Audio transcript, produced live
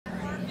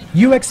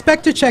You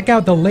expect to check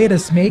out the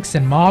latest makes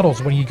and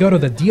models when you go to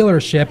the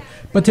dealership,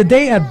 but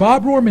today at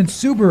Bob Rohrman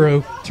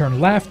Subaru, turn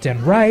left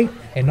and right,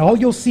 and all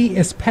you'll see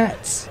is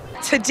pets.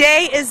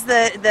 Today is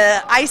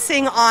the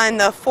icing on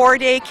the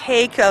 4-day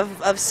cake of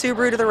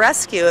Subaru to the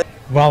rescue.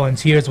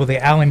 Volunteers with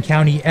the Allen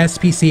County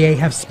SPCA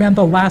have spent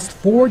the last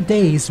 4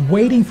 days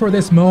waiting for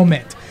this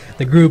moment.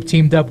 The group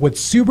teamed up with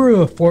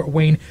Subaru of Fort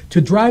Wayne to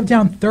drive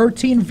down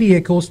 13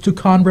 vehicles to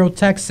Conroe,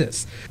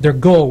 Texas. Their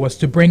goal was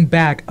to bring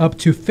back up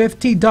to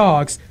 50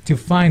 dogs to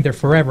find their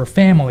forever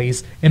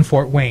families in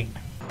Fort Wayne.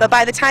 But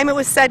by the time it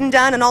was said and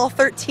done and all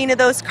 13 of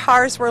those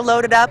cars were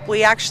loaded up,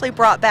 we actually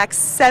brought back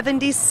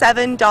 72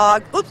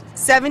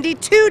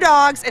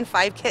 dogs and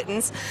 5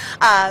 kittens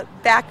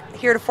back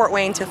here to Fort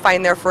Wayne to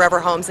find their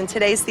forever homes. And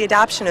today's the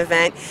adoption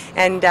event,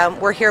 and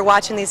we're here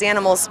watching these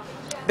animals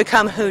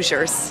become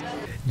Hoosiers.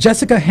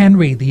 Jessica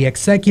Henry, the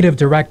executive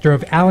director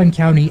of Allen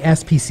County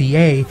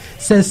SPCA,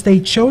 says they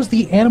chose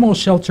the animal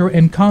shelter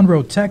in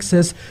Conroe,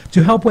 Texas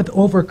to help with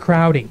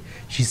overcrowding.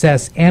 She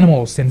says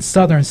animals in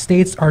southern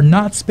states are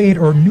not spayed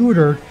or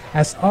neutered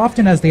as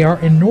often as they are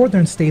in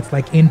northern states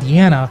like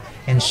Indiana,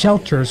 and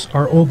shelters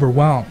are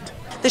overwhelmed.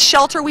 The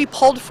shelter we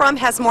pulled from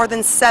has more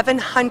than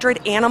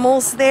 700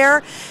 animals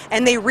there,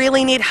 and they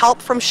really need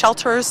help from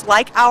shelters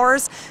like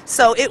ours.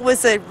 So it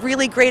was a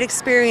really great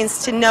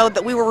experience to know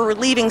that we were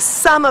relieving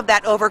some of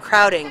that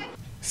overcrowding.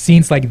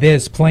 Scenes like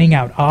this playing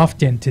out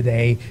often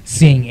today,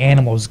 seeing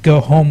animals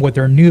go home with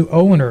their new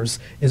owners,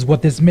 is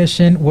what this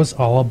mission was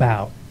all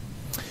about.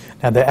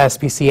 Now, the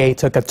SPCA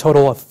took a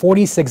total of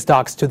 46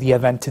 dogs to the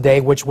event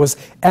today, which was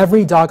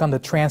every dog on the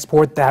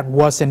transport that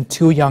wasn't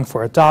too young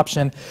for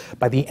adoption.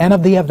 By the end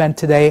of the event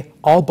today,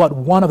 all but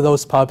one of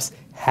those pups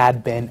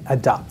had been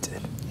adopted.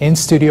 In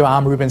studio,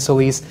 I'm Ruben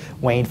Solis,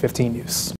 Wayne 15 News.